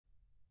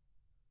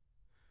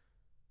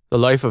The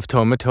Life of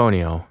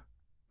Tomatonio,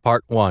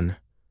 Part 1,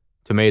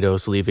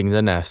 Tomatoes Leaving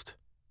the Nest.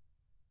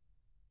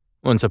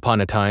 Once upon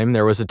a time,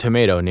 there was a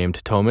tomato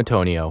named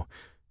Tomatonio.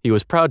 He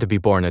was proud to be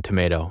born a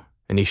tomato,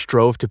 and he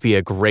strove to be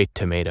a great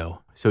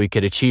tomato, so he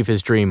could achieve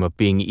his dream of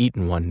being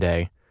eaten one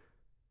day.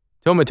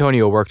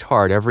 Tomatonio worked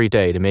hard every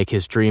day to make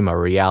his dream a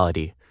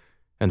reality,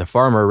 and the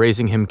farmer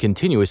raising him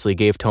continuously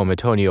gave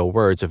Tomatonio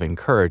words of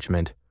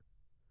encouragement.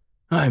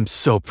 "I'm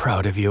so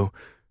proud of you.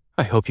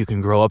 I hope you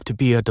can grow up to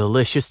be a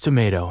delicious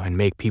tomato and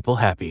make people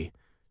happy."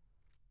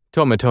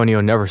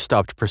 Tomatonio never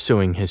stopped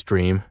pursuing his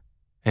dream,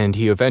 and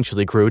he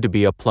eventually grew to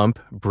be a plump,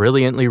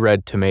 brilliantly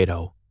red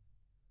tomato.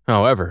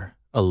 However,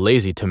 a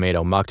lazy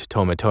tomato mocked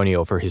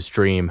Tomatonio for his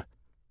dream.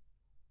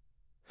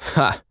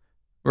 "Ha!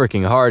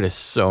 Working hard is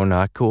so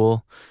not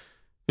cool.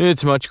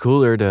 It's much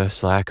cooler to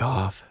slack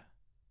off."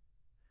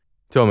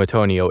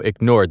 Tomatonio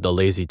ignored the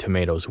lazy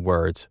tomato's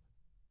words.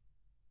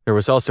 There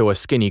was also a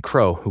skinny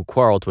crow who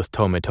quarreled with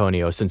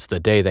Tomatonio since the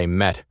day they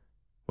met,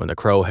 when the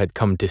crow had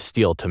come to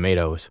steal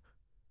tomatoes.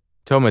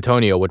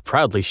 Tomatonio would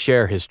proudly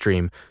share his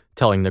dream,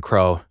 telling the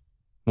crow,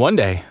 "One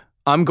day,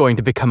 I'm going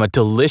to become a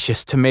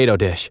delicious tomato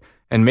dish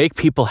and make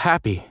people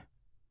happy."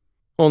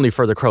 Only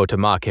for the crow to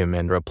mock him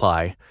and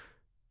reply,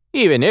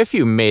 "Even if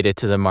you made it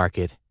to the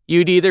market,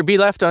 you'd either be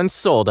left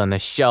unsold on the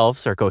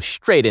shelves or go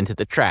straight into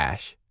the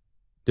trash."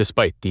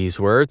 Despite these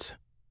words,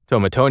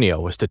 Tomatonio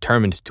was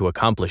determined to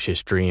accomplish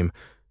his dream,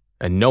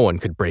 and no one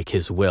could break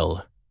his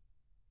will.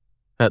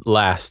 At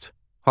last,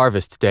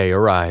 harvest day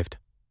arrived.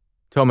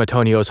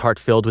 Tomatonio's heart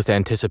filled with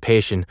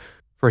anticipation,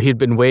 for he'd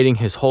been waiting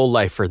his whole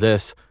life for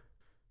this.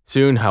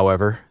 Soon,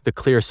 however, the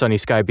clear sunny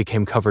sky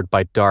became covered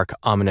by dark,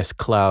 ominous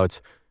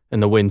clouds,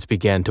 and the winds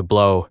began to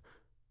blow.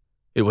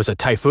 It was a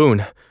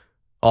typhoon.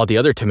 All the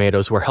other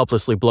tomatoes were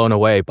helplessly blown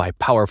away by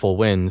powerful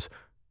winds.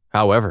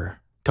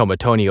 However,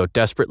 Tomatonio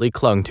desperately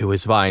clung to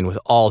his vine with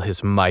all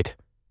his might.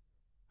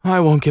 "I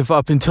won't give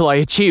up until I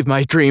achieve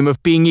my dream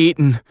of being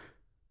eaten."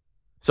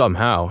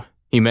 Somehow,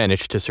 he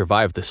managed to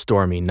survive the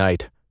stormy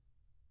night.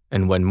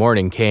 And when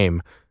morning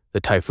came,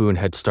 the typhoon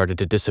had started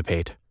to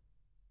dissipate.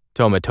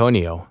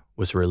 Tomatonio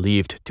was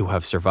relieved to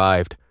have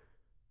survived,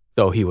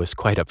 though he was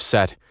quite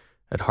upset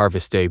at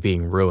harvest day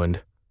being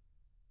ruined.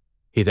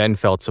 He then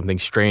felt something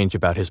strange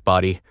about his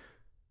body.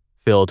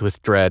 Filled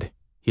with dread,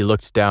 he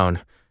looked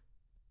down.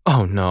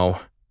 Oh no,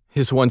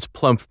 his once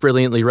plump,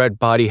 brilliantly red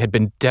body had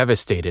been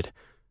devastated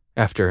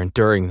after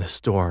enduring the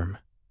storm.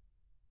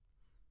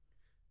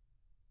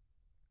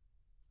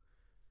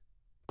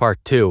 Part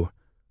 2.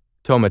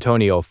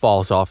 Tomatonio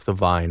falls off the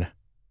vine.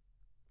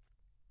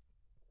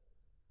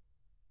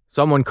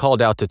 Someone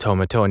called out to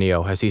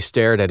Tomatonio as he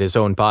stared at his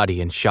own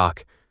body in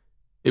shock.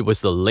 It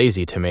was the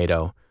lazy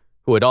tomato,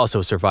 who had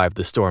also survived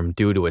the storm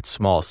due to its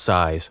small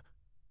size.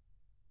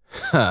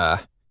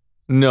 "Ha!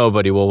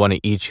 Nobody will want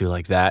to eat you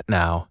like that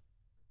now,"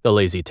 the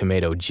lazy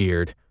tomato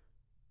jeered.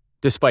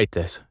 Despite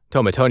this,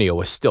 Tomatonio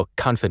was still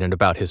confident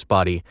about his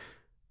body,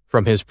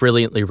 from his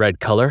brilliantly red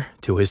color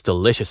to his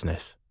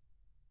deliciousness.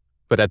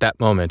 But at that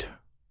moment,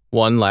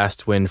 one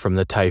last wind from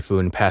the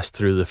typhoon passed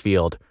through the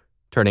field,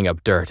 turning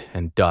up dirt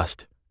and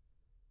dust.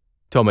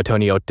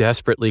 Tomatonio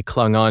desperately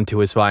clung on to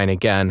his vine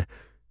again,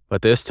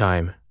 but this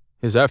time,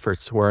 his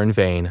efforts were in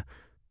vain,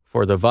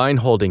 for the vine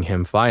holding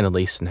him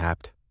finally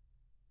snapped.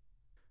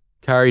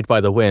 Carried by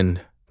the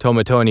wind,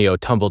 Tomatonio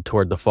tumbled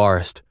toward the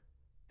forest.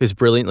 His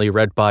brilliantly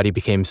red body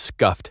became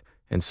scuffed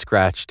and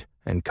scratched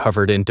and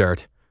covered in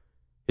dirt.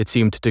 It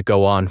seemed to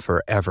go on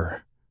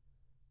forever.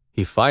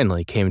 He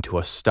finally came to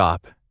a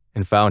stop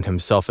and found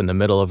himself in the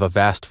middle of a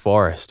vast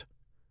forest.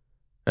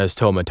 As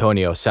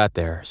Tomatonio sat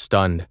there,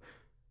 stunned,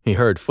 he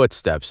heard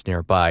footsteps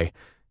nearby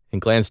and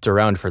glanced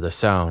around for the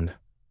sound.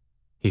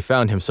 He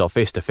found himself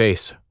face to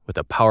face with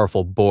a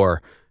powerful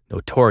boar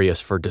notorious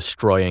for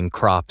destroying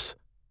crops.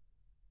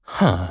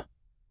 "Huh.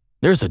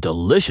 There's a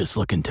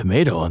delicious-looking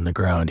tomato on the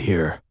ground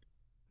here,"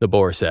 the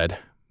boar said,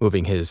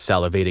 moving his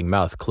salivating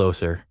mouth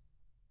closer.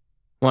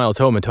 While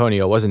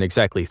Tomatonio wasn't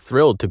exactly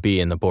thrilled to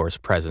be in the boar's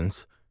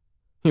presence,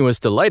 he was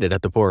delighted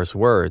at the boar's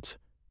words,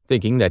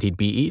 thinking that he'd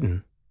be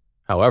eaten.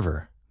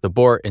 However, the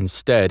boar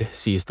instead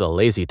seized the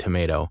lazy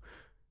tomato,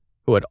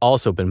 who had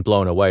also been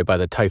blown away by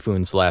the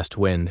typhoon's last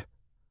wind.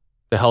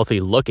 The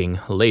healthy-looking,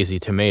 lazy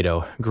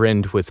tomato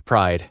grinned with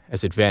pride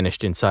as it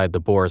vanished inside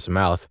the boar's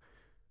mouth.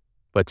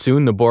 But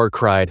soon the boar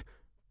cried,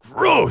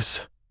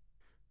 "Gross!"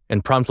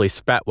 and promptly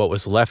spat what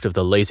was left of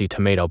the lazy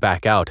tomato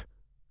back out.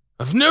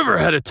 "I've never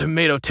had a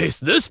tomato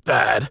taste this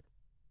bad."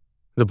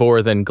 The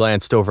boar then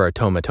glanced over at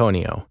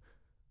Tomatonio.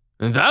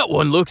 "And that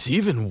one looks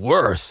even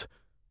worse.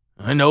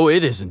 I know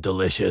it isn't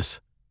delicious."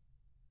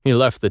 He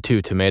left the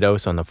two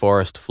tomatoes on the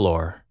forest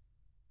floor.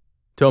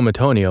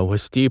 Tomatonio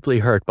was deeply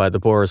hurt by the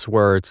boar's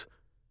words.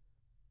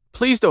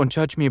 "Please don't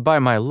judge me by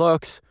my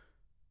looks.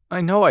 I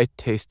know I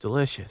taste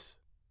delicious."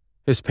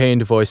 His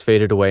pained voice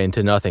faded away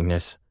into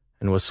nothingness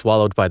and was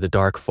swallowed by the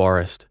dark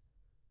forest.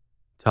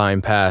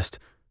 Time passed,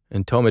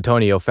 and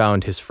Tomatonio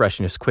found his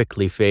freshness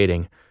quickly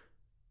fading,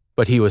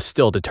 but he was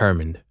still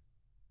determined.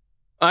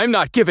 "I'm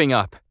not giving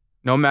up.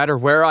 No matter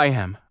where I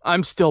am,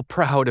 I'm still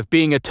proud of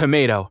being a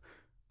tomato.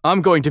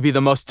 I'm going to be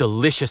the most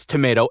delicious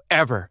tomato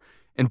ever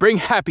and bring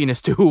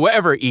happiness to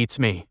whoever eats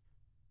me."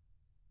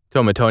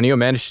 Tomatonio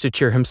managed to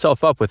cheer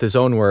himself up with his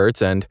own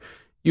words and,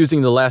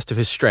 using the last of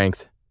his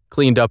strength,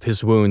 cleaned up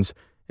his wounds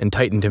and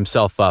tightened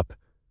himself up.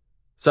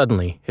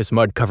 Suddenly, his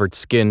mud-covered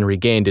skin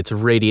regained its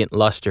radiant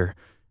luster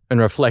and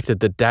reflected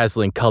the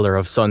dazzling color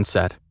of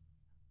sunset.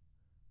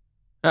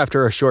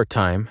 After a short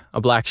time,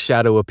 a black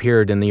shadow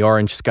appeared in the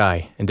orange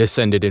sky and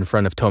descended in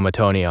front of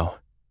Tomatonio.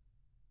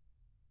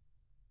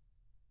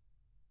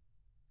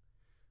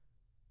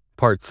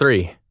 Part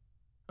 3.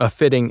 A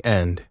Fitting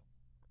End.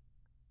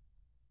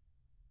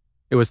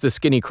 It was the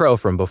skinny crow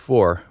from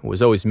before, who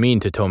was always mean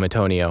to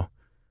Tomatonio.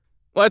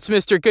 "What's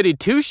Mr. Goody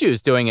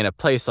Two-Shoes doing in a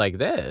place like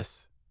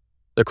this?"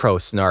 the crow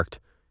snarked.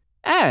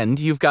 "And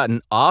you've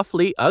gotten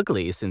awfully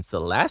ugly since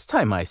the last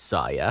time I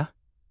saw ya."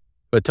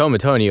 But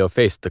Tomatonio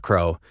faced the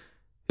crow,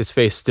 his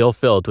face still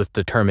filled with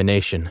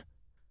determination.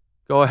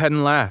 "Go ahead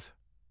and laugh,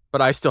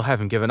 but I still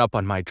haven't given up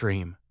on my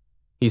dream,"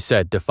 he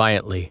said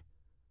defiantly.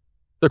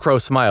 The crow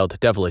smiled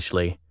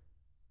devilishly.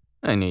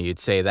 "I knew you'd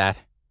say that.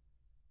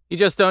 You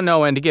just don't know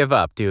when to give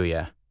up, do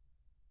ya?"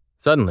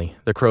 Suddenly,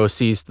 the crow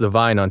seized the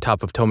vine on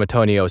top of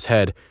Tomatonio's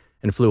head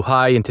and flew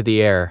high into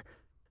the air,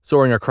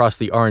 soaring across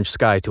the orange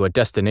sky to a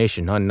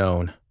destination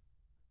unknown.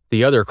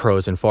 The other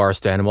crows and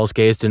forest animals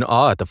gazed in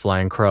awe at the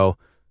flying crow.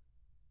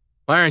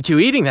 "Why aren't you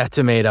eating that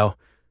tomato?"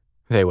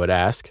 they would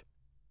ask,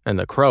 and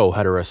the crow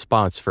had a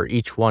response for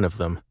each one of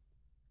them.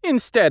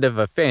 "Instead of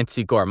a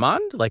fancy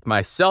gourmand like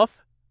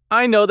myself,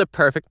 I know the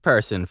perfect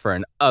person for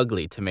an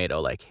ugly tomato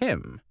like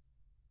him."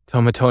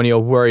 Tomatonio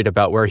worried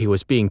about where he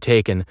was being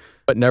taken,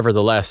 but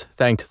nevertheless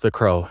thanked the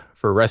crow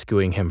for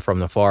rescuing him from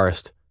the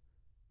forest.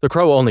 The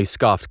crow only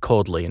scoffed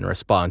coldly in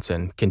response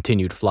and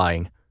continued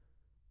flying.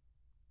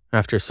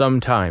 After some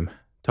time,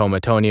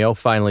 Tomatonio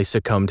finally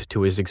succumbed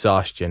to his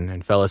exhaustion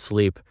and fell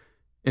asleep,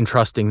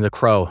 entrusting the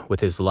crow with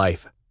his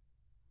life.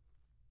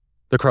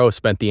 The crow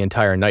spent the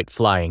entire night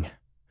flying,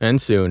 and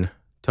soon,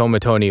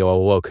 Tomatonio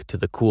awoke to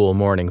the cool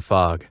morning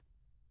fog.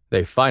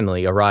 They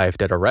finally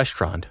arrived at a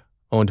restaurant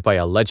owned by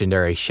a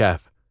legendary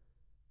chef.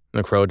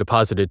 The crow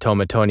deposited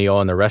Tomatonio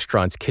on the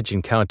restaurant's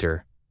kitchen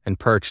counter and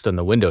perched on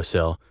the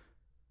windowsill.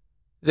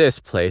 "This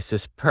place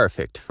is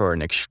perfect for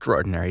an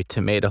extraordinary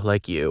tomato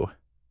like you,"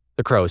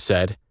 the crow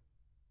said.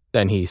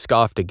 Then he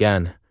scoffed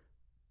again.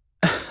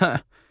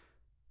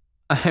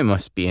 "I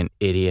must be an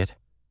idiot.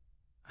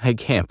 I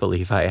can't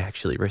believe I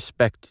actually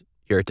respect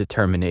your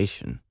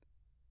determination."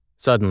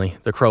 Suddenly,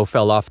 the crow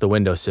fell off the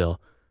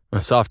windowsill.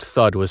 A soft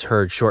thud was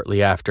heard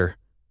shortly after.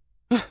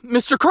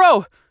 "Mr.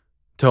 Crow!"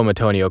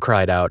 Tomatonio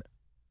cried out.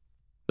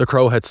 The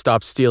crow had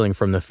stopped stealing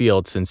from the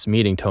field since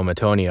meeting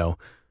Tomatonio,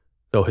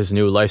 though his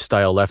new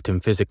lifestyle left him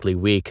physically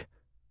weak.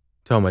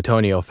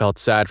 Tomatonio felt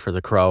sad for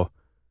the crow.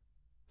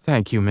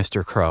 "Thank you,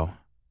 Mr. Crow.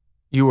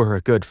 You were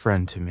a good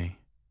friend to me."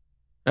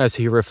 As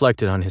he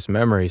reflected on his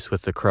memories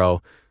with the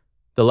crow,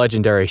 the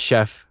legendary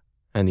chef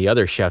and the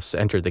other chefs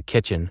entered the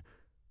kitchen.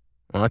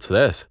 "What's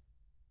this?"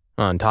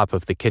 On top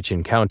of the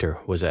kitchen counter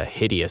was a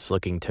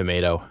hideous-looking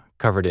tomato,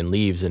 covered in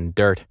leaves and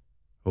dirt.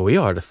 "We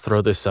ought to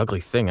throw this ugly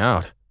thing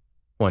out,"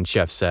 one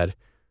chef said.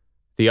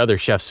 The other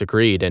chefs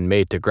agreed and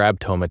made to grab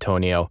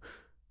Tomatonio,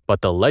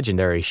 but the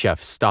legendary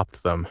chef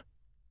stopped them.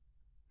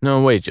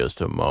 "No, wait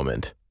just a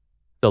moment,"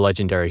 the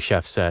legendary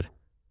chef said.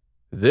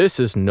 "This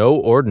is no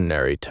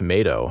ordinary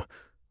tomato.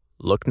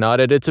 Look not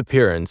at its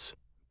appearance,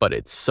 but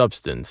its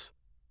substance."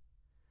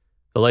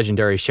 The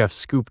legendary chef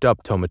scooped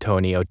up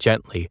Tomatonio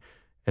gently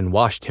and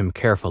washed him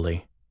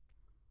carefully.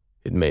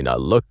 "It may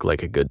not look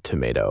like a good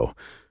tomato,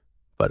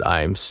 but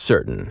I'm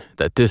certain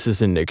that this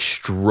is an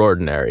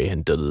extraordinary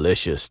and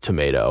delicious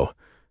tomato.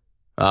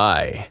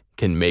 I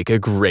can make a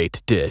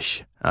great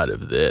dish out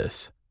of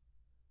this."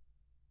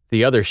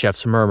 The other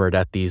chefs murmured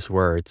at these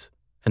words,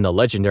 and the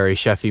legendary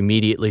chef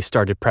immediately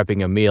started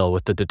prepping a meal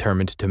with the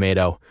determined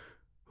tomato,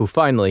 who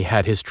finally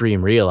had his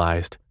dream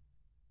realized.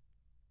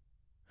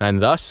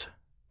 And thus,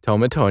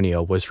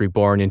 Tomatonio was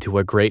reborn into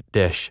a great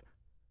dish.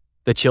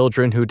 The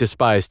children who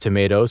despised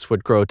tomatoes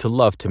would grow to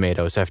love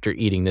tomatoes after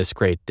eating this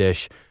great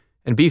dish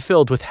and be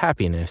filled with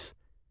happiness,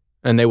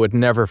 and they would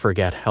never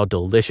forget how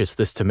delicious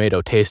this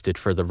tomato tasted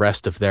for the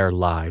rest of their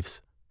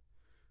lives.